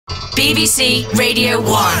BBC Radio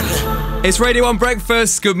 1. It's Radio 1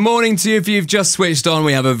 Breakfast. Good morning to you. If you've just switched on,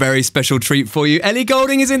 we have a very special treat for you. Ellie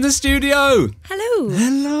Goulding is in the studio. Hello.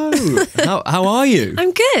 Hello. How are you?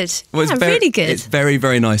 I'm good. Well, I'm really good. It's very,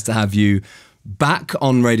 very nice to have you back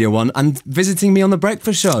on Radio 1 and visiting me on The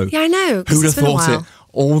Breakfast Show. Yeah, I know. Who'd have thought it?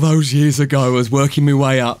 All those years ago, I was working my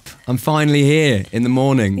way up. I'm finally here in the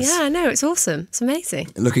mornings. Yeah, I know. It's awesome. It's amazing.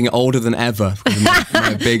 Looking older than ever.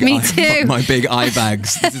 My big Me too. My big eye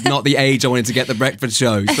bags. This is not the age I wanted to get The Breakfast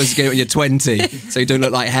Show. You're supposed to get it when you're 20, so you don't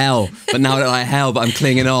look like hell. But now I look like hell, but I'm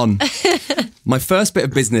clinging on. My first bit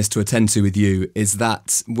of business to attend to with you is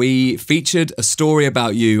that we featured a story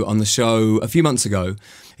about you on the show a few months ago.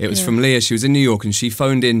 It was from Leah. She was in New York and she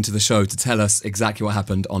phoned into the show to tell us exactly what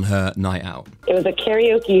happened on her night out. It was a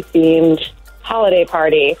karaoke-themed holiday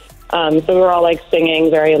party. So we were all like singing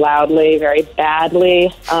very loudly, very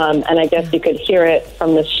badly. And I guess you could hear it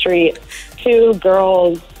from the street. Two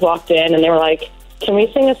girls walked in and they were like, "Can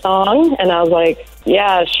we sing a song?" And I was like,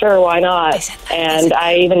 "Yeah, sure, why not?" And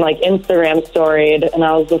I even like Instagram storied and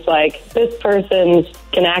I was just like, this person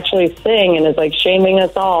can actually sing and is like shaming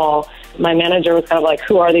us all. My manager was kind of like,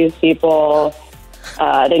 "Who are these people?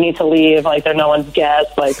 They need to leave. Like, they're no one's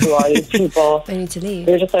guest. Like, who are these people?" They need to leave.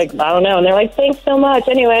 We were just like, "I don't know." And they're like, "Thanks so much.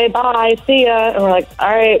 Anyway, bye. See ya." And we're like, "All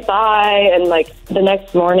right, bye." And like the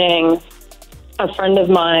next morning, a friend of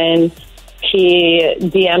mine, he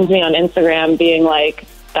DM'd me on Instagram being like,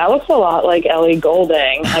 "That looks a lot like Ellie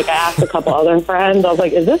Goulding." Like, I asked a couple other friends. I was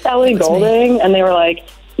like, "Is this Ellie Goulding?" And they were like,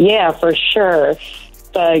 "Yeah, for sure."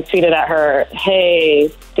 So I tweeted at her,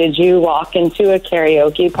 "Hey, did you walk into a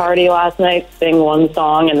karaoke party last night, sing one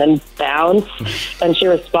song, and then bounce?" And she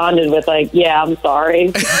responded with like, "Yeah, I'm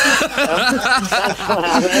sorry." So that's what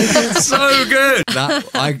happened. So good.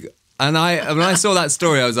 When I saw that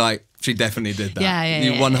story, I was like, she definitely did that. Yeah,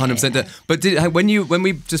 you 100% did. But when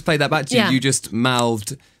we just played that back to you, you just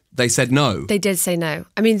mouthed, they said no. They did say no.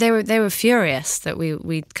 I mean, they were furious that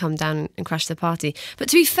we'd come down and crashed the party. But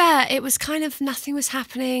to be fair, it was kind of nothing was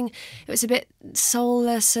happening. It was a bit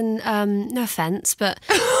soulless and no offence, but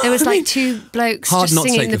there was like two blokes just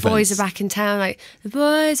singing "The Boys Are Back in Town," like "The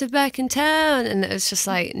Boys Are Back in Town," and it was just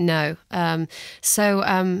like no. And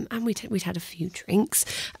we'd had a few drinks,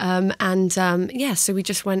 so we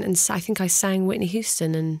just went and I think I sang Whitney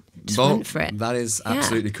Houston and just went for it. That is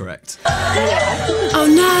absolutely correct. Oh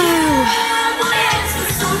no!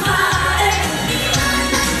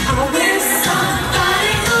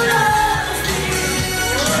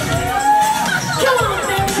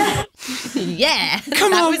 Yeah,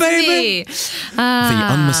 come on, baby! The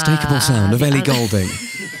unmistakable sound of Ellie Goulding.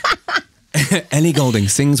 Ellie Goulding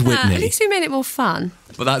sings Whitney. At least we made it more fun.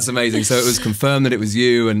 Well, that's amazing. So it was confirmed that it was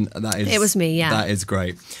you, and that is... It was me, yeah. That is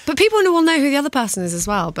great. But people will know who the other person is as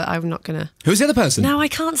well, but I'm not going to... Who's the other person? No, I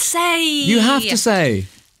can't say. You have to say.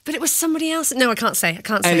 But it was somebody else. No, I can't say.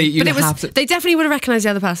 Ellie, you have to... They definitely would have recognised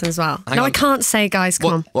the other person as well. Hang on. I can't say, guys,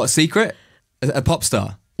 come on. What, a secret? A pop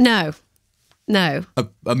star? No. No.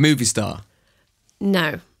 A movie star?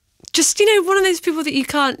 No. Just, one of those people that you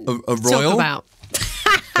can't a royal? talk about.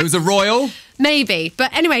 It was a royal? Maybe.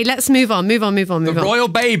 But anyway, let's move on. The royal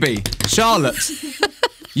baby, Charlotte.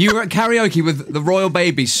 You were at karaoke with the royal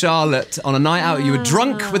baby, Charlotte, on a night out. You were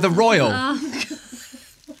drunk with the royal.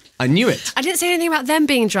 I knew it. I didn't say anything about them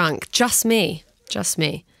being drunk. Just me. Just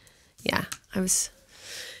me. Yeah, I was...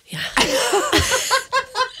 Yeah. I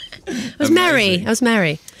was merry. I was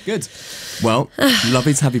merry. Good. Well,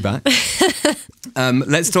 lovely to have you back.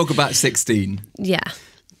 Let's talk about 16. Yeah.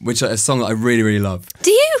 Which is a song that I really, really love. Do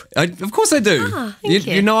you? Of course I do. Thank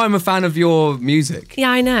you. You know I'm a fan of your music. Yeah,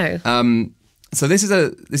 I know. So this is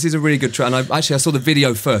a really good track. And I saw the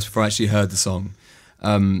video first before I actually heard the song.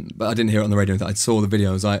 But I didn't hear it on the radio. I saw the video.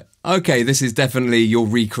 I was like, okay, this is definitely you're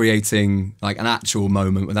recreating like an actual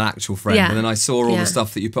moment with an actual friend. Yeah. And then I saw all the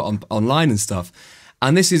stuff that you put online and stuff.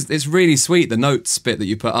 And it's really sweet, the notes bit that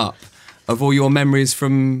you put up of all your memories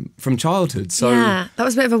from childhood. So yeah, that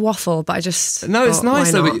was a bit of a waffle, but I just it's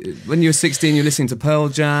nice though. Not? When you were 16, you were listening to Pearl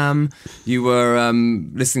Jam. You were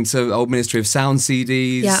listening to old Ministry of Sound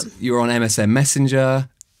CDs. Yeah. You were on MSN Messenger.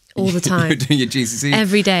 All the time. You were doing your GCSE.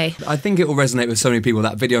 Every day. I think it will resonate with so many people,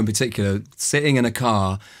 that video in particular, sitting in a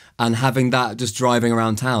car and having that just driving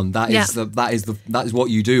around town. That is what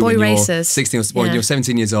you do Boy when racers. You're 16 or when you're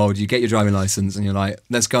 17 years old. You get your driving license and you're like,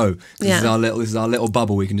 let's go. This is our little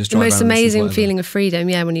bubble. We can just drive the most around amazing feeling of freedom.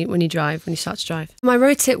 Yeah, when you start to drive. I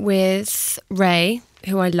wrote it with Ray,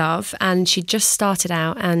 who I love, and she just started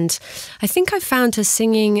out, and I think I found her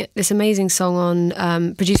singing this amazing song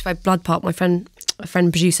on produced by Bloodpop, my friend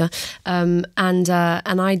producer, and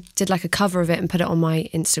I did like a cover of it and put it on my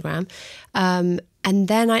Instagram. and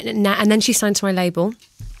then she signed to my label,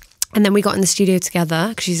 and then we got in the studio together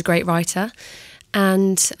because she's a great writer,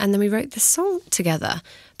 and then we wrote this song together.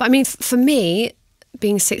 But I mean, for me,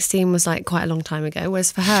 being 16 was like quite a long time ago,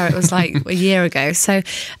 whereas for her it was like a year ago. So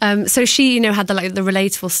she, had the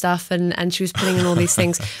relatable stuff, and she was putting in all these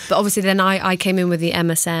things. But obviously then I came in with the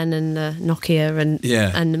MSN and the Nokia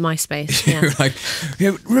and MySpace. Yeah. Like,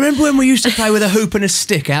 remember when we used to play with a hoop and a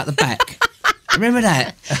stick out the back? Remember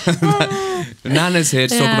that? Nana's here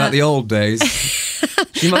to talk about the old days.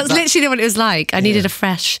 That's literally what it was like. I needed a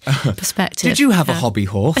fresh perspective. Did you have a hobby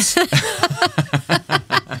horse?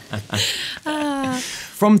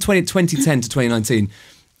 From 2010 to 2019,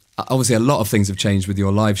 obviously a lot of things have changed with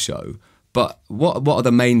your live show. But what are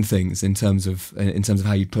the main things in terms of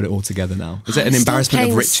how you put it all together now? Is it an embarrassment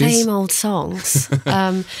of riches? The same old songs.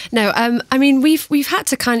 No, I mean we've had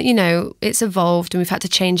to kind of, it's evolved, and we've had to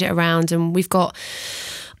change it around, and we've got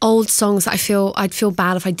old songs that I'd feel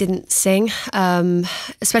bad if I didn't sing,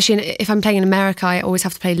 especially if I'm playing in America. I always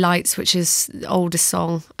have to play Lights, which is the oldest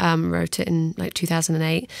song. Wrote it in like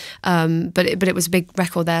 2008, but it was a big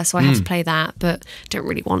record there, so I have to play that, but don't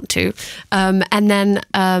really want to. And then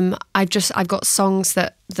I've got songs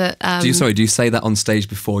that do you say that on stage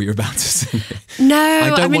before you're about to sing it? No,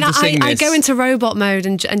 I go into robot mode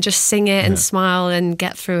and just sing it and smile and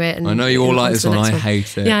get through it. And I know you all like this one. I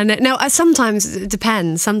hate it. Yeah, no. Sometimes it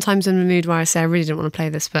depends. Sometimes I'm in a mood where I say I really don't want to play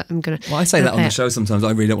this, but I'm gonna. Well, I say that on the show sometimes.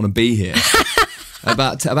 I really don't want to be here.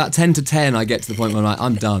 About 10 to 10, I get to the point where I'm like,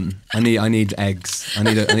 I'm done. I need eggs.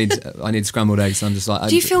 I need scrambled eggs. I'm just like.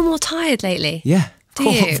 Do you feel more tired lately? Yeah. Do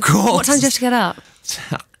you? Of course. What time do you have to get up?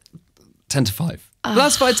 10 to 5. Well,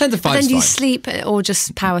 that's fine. 10 to 5. But then do you fine. sleep or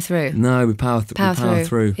just power through? No, we power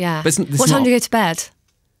through. Yeah. But what time do you go to bed?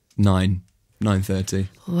 9:30.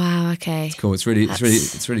 Wow. Okay. It's cool. It's really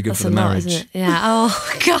good for the marriage. Isn't it? Yeah.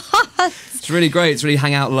 Oh God. It's really great. It's really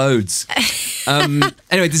hang out loads.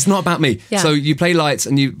 Anyway, this is not about me. Yeah. So you play Lights,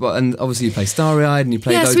 and obviously you play Starry Eyed, and you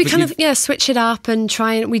play those. So we kind of switch it up and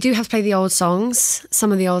try, and we do have to play the old songs,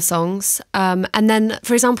 some of the old songs, and then,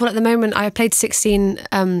 for example, at the moment I played 16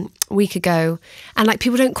 a week ago, and like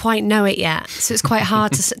people don't quite know it yet, so it's quite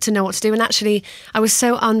hard to know what to do. And actually, I was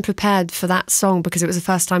so unprepared for that song because it was the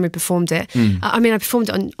first time we performed it. I mean, I performed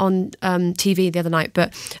it on TV the other night,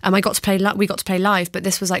 but we got to play live. But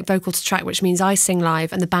this was like vocal to track, which means I sing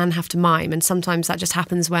live and the band have to mime, and sometimes that just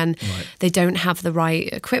happens when they don't have the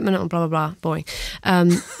right equipment and blah blah blah. Boring.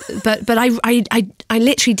 But I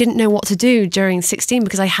literally didn't know what to do during 16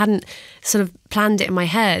 because I hadn't sort of planned it in my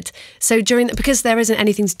head. So because there isn't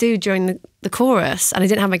anything to do during the chorus, and I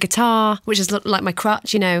didn't have my guitar, which is like my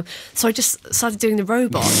crutch, so I just started doing the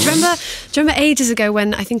robot. Do you remember ages ago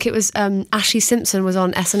when I think it was Ashley Simpson was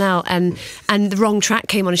on SNL and the wrong track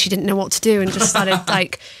came on and she didn't know what to do and just started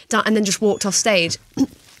and then just walked off stage.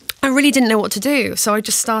 I really didn't know what to do, so I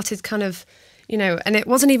just started kind of, and it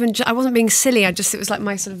wasn't even. I wasn't being silly. It was like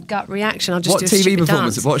my sort of gut reaction. I'll just do a TV stupid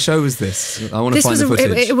performance? dance. What show was this? I want to find the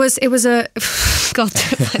footage. It was a. God,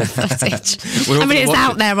 footage. I mean, it's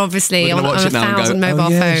out there obviously on 1,000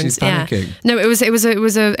 mobile phones. She's panicking. Yeah. No, it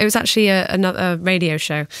was actually another radio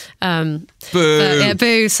show. Boo.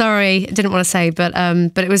 Boo. Sorry, didn't want to say, but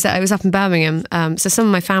it was up in Birmingham. So some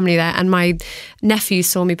of my family there, and my nephew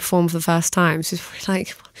saw me perform for the first time. So he's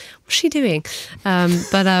like, "What's she doing?"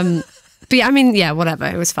 But yeah, I mean, yeah, whatever.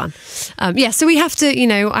 It was fun. So we have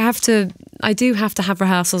to, I do have to have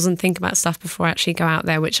rehearsals and think about stuff before I actually go out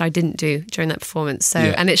there, which I didn't do during that performance. So,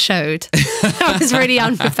 and it showed. I was really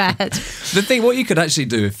unprepared. The thing, what you could actually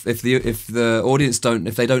do if the audience don't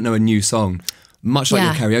know a new song, much like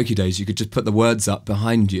your karaoke days, you could just put the words up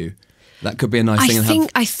behind you. That could be a nice thing.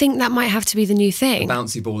 I think that might have to be the new thing. A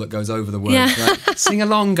bouncy ball that goes over the words. Yeah. Like, sing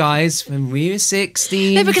along, guys, when we were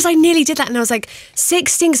 16. No, because I nearly did that, and I was like,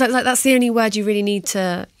 16, because like, that's the only word you really need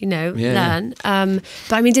to, learn. But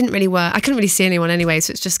I mean, it didn't really work. I couldn't really see anyone anyway,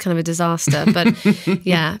 so it's just kind of a disaster. But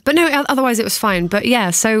yeah, but no, otherwise it was fine. But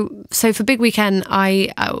yeah, so for Big Weekend,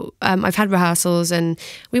 I've had rehearsals, and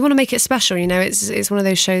we want to make it special. It's one of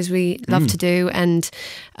those shows we love to do, and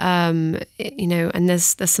and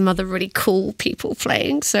there's some other really cool people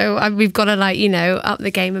playing, so we've got to up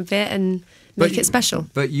the game a bit and make it special.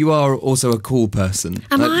 But you are also a cool person.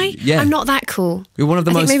 Am I? Yeah. I'm not that cool. You're one of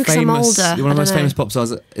the most famous. I'm older. You're one of the most famous pop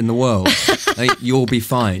stars in the world. You'll be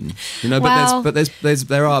fine. But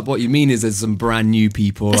there are. What you mean is there's some brand new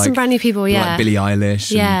people. There's some brand new people. Yeah. Like Billie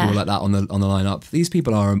Eilish and people like that on the lineup. These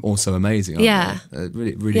people are also amazing. Aren't they?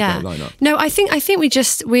 Really great lineup. No, I think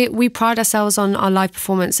we pride ourselves on our live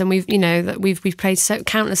performance, and we've played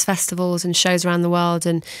countless festivals and shows around the world,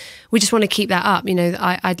 and we just want to keep that up.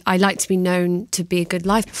 I like to be known known to be a good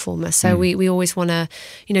live performer. So we always want to,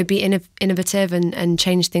 you know, be innovative and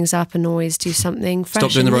change things up and always do something fresh.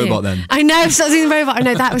 Stop doing the and new. robot then. I know, stop doing the robot. I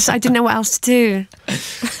know I didn't know what else to do.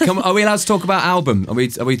 Come on, are we allowed to talk about album? Are we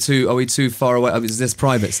too far away? Is this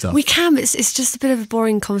private stuff? We can, but it's just a bit of a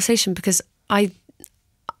boring conversation because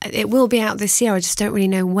it will be out this year. I just don't really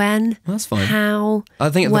know when. That's fine. How? I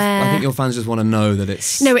think where. your fans just want to know that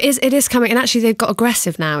it's. No, it is coming, and actually they've got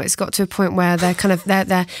aggressive now. It's got to a point where they're kind of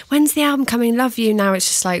they're when's the album coming? Love You. Now it's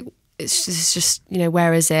just like. It's just, you know,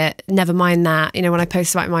 where is it? Never mind that. You know, when I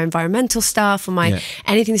post about my environmental stuff or my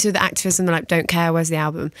anything to do with activism, they're like, don't care, where's the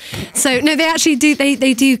album? So no, they actually do.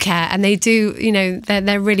 They do care, and they do. You know,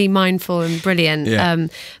 they're really mindful and brilliant. Yeah.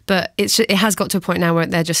 But it has got to a point now where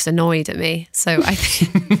they're just annoyed at me. So I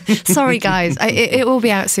think, sorry guys, it will be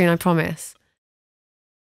out soon, I promise.